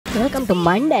Welcome to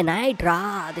Monday Night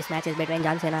Raw. This match is between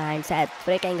John Cena and Seth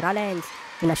freaking Rollins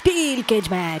in a steel cage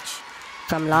match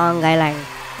from Long Island.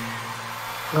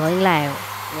 Going live.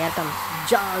 Here comes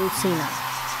John Cena.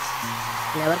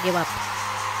 Never give up.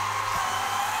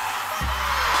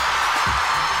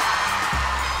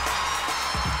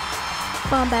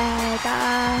 Pump it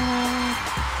up.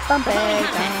 Pump it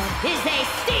up. Is a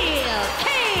steel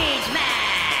cage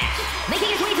match.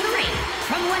 Making his way to the ring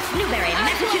from West Newbury,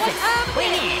 Massachusetts,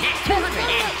 weighing in at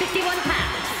 251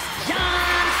 pounds,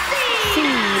 John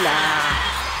Cena.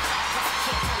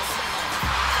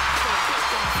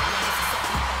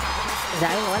 Is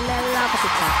having one level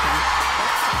opposite captain.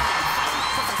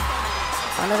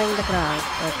 Honoring the crowd,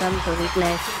 welcome to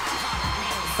witness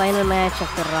final match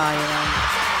of the Raw event.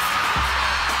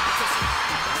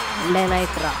 Monday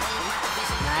Night Raw,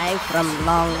 live from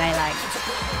Long Island.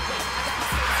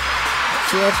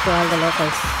 Cheers to all the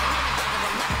locals.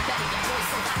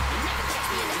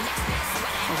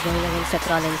 He's going against Seth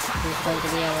Rollins. It's going to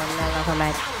be a one hell of a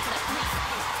match.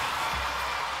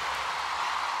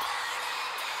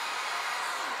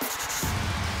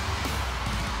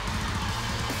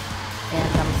 Here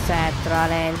comes Seth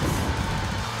Rollins.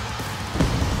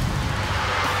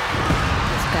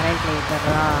 He's currently the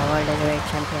Raw World Heavyweight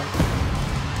Champion.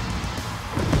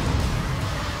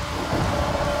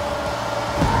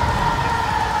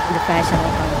 The fashion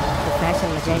icon, the fashion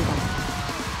magenta.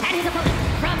 And his opponent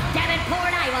from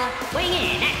Davenport, Iowa,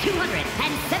 weighing in at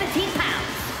 217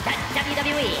 pounds, the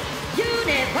WWE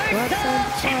Universal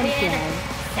Champion,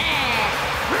 Seth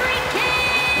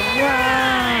freaking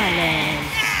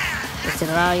Rollins. It's the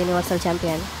Raw Universal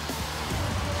Champion.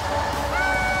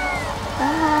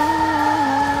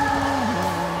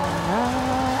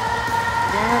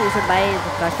 Yeah, you should buy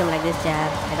the costume like this, Jar.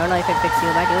 I don't know if it fits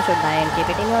you, but you should buy and keep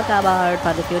it in your cupboard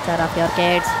for the future of your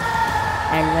kids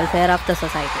and welfare of the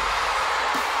society.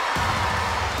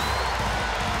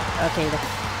 Okay, the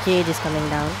cage is coming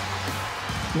down.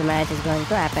 The match is going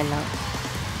to happen now.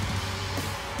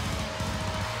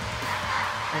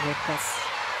 Okay, press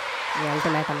the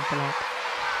ultimatum tonight.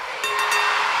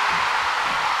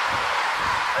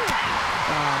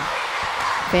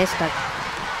 Face tuck.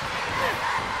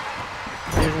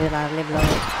 This will early blow.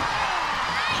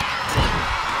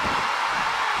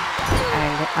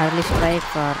 And early strike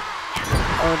for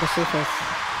the shoe face.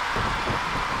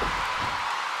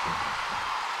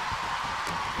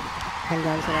 And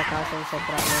John Cena tosses Seth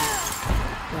Rollins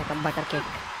like a butter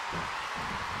cake.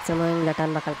 It's removing the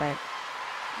turnbuckle pad.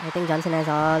 I think John Cena has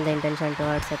all the intention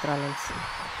towards Seth Rollins.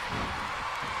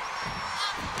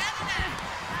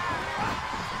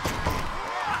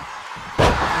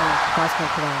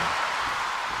 Cosmic throw.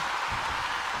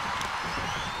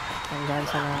 And John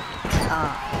Cena.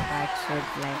 That should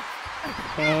like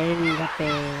end the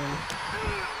pain.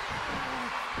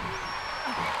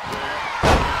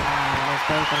 He's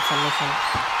going for submission.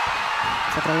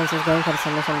 Seth Rollins is going for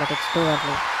submission, but it's too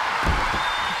early.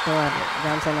 Too early.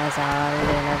 John Cena has all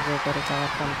the energy to recover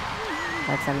from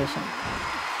that submission.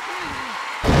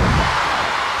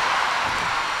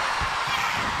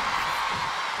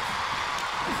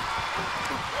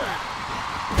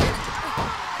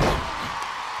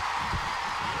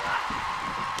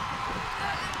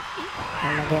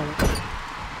 And again,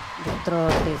 the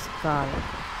throat is gone.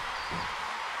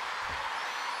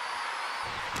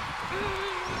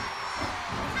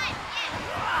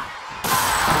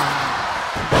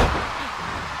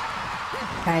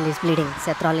 And he's bleeding.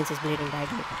 Seth Rollins is bleeding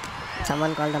badly.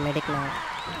 Someone call the medic now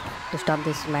to stop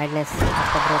this madness of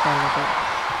the brutality.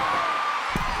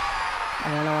 I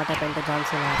don't know what happened to John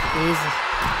Cena. He's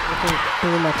looking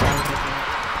too much angry now.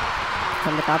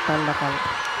 From the top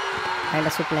turnbuckle. And a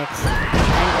suplex.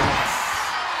 And connects.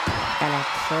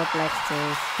 Connect. Suplex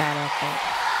is connected.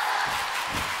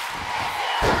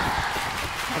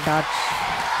 A dodge.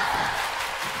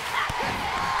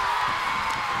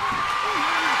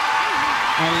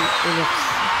 And he lifts.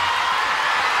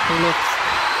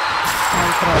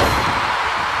 And throws.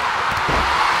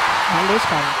 And this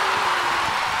time.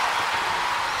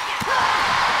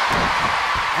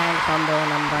 And combo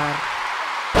number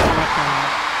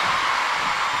connected.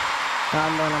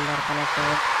 Combo number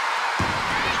connected.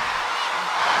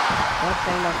 What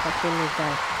kind of a pin is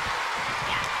that?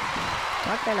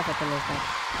 What kind of a pin is that?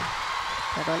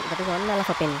 That is one hell of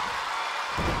a pin.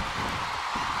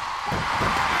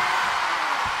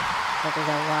 That is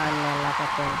a one hell of a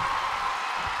pin.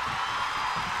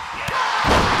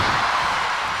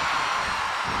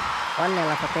 One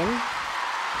hell of a pin.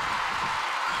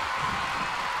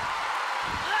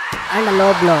 And a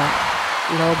low blow.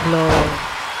 Low blow.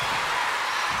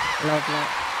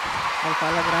 and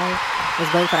followed by is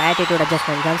going for attitude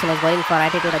adjustment. John Cena is going for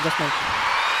attitude adjustment.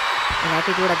 And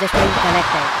attitude adjustment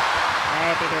connected.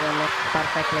 Attitude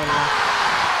perfectly locked.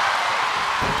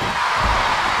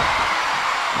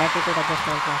 Attitude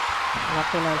adjustment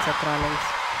locked in on Seth Rollins.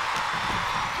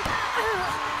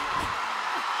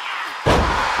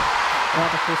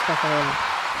 What a twist of aim.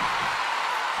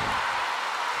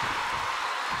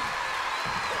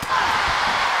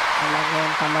 And again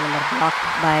combo number blocked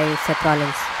by Seth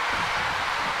Rollins.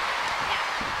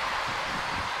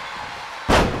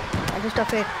 And twist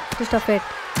of it.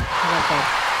 Okay.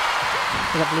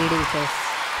 The bleeding face.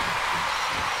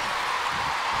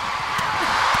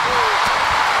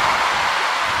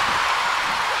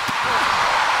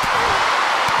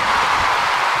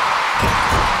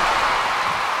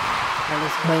 And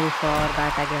he's going for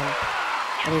that again.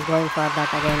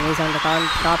 He's on the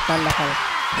top turnbuckle.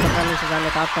 Seth Rollins is on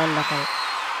the top turnbuckle.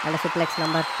 And a suplex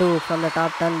number 2 from the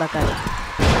top turnbuckle.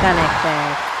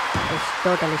 Connected. It's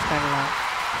totally stunned now.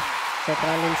 Seth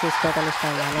Rollins is totally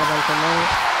stunned, unable to move.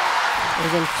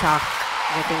 He's in shock,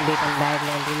 getting beaten badly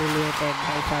and humiliated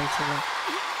by John Cena.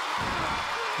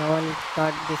 No one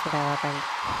thought this would have happened.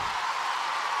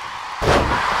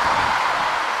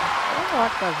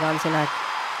 What was John Cena?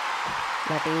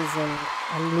 That is in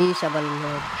unleashable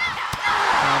mode.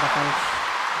 The punch.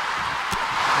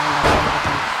 And again the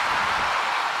punch.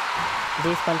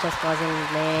 These punches causing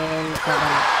main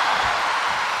trouble.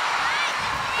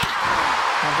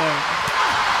 Again.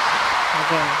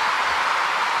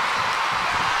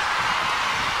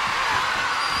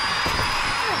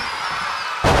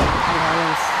 And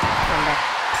Rollins come back.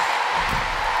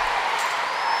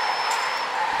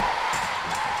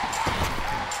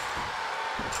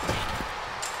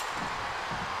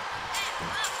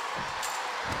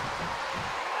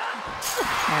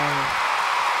 And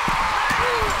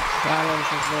Rollins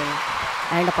is doing,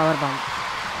 and a power bomb.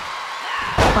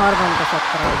 Power bomb to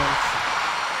Seth Rollins.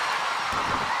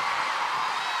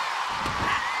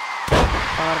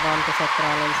 Power bomb to Seth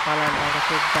Rollins followed by the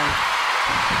quick jump.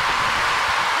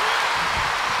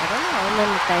 I don't know how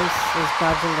many times he's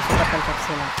dodging the super punch of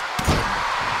Cena.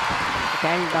 He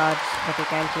can dodge, but he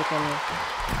can't keep any.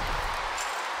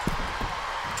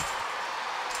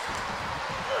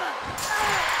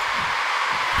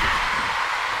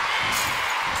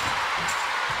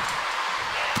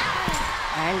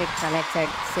 And it connected.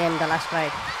 Same, the last right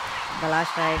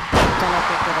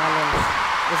connected to Rollins.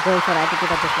 Is going for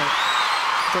attitude adjustment.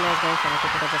 Cena is going for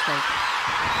attitude adjustment.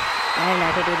 And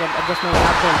attitude adjustment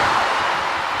locked in.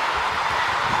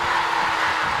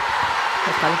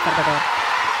 He's calling for the door.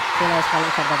 Cena is calling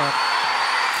for the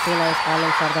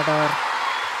door.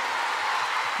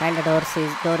 And the door is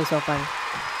open.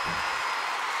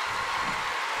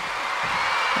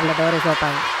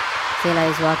 Cena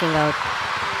is walking out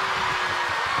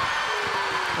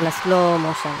in a slow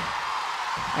motion.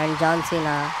 And John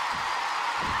Cena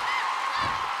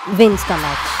wins the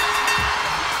match.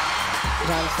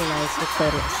 John Cena is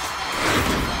victorious.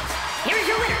 Here is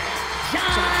your winner,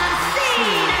 John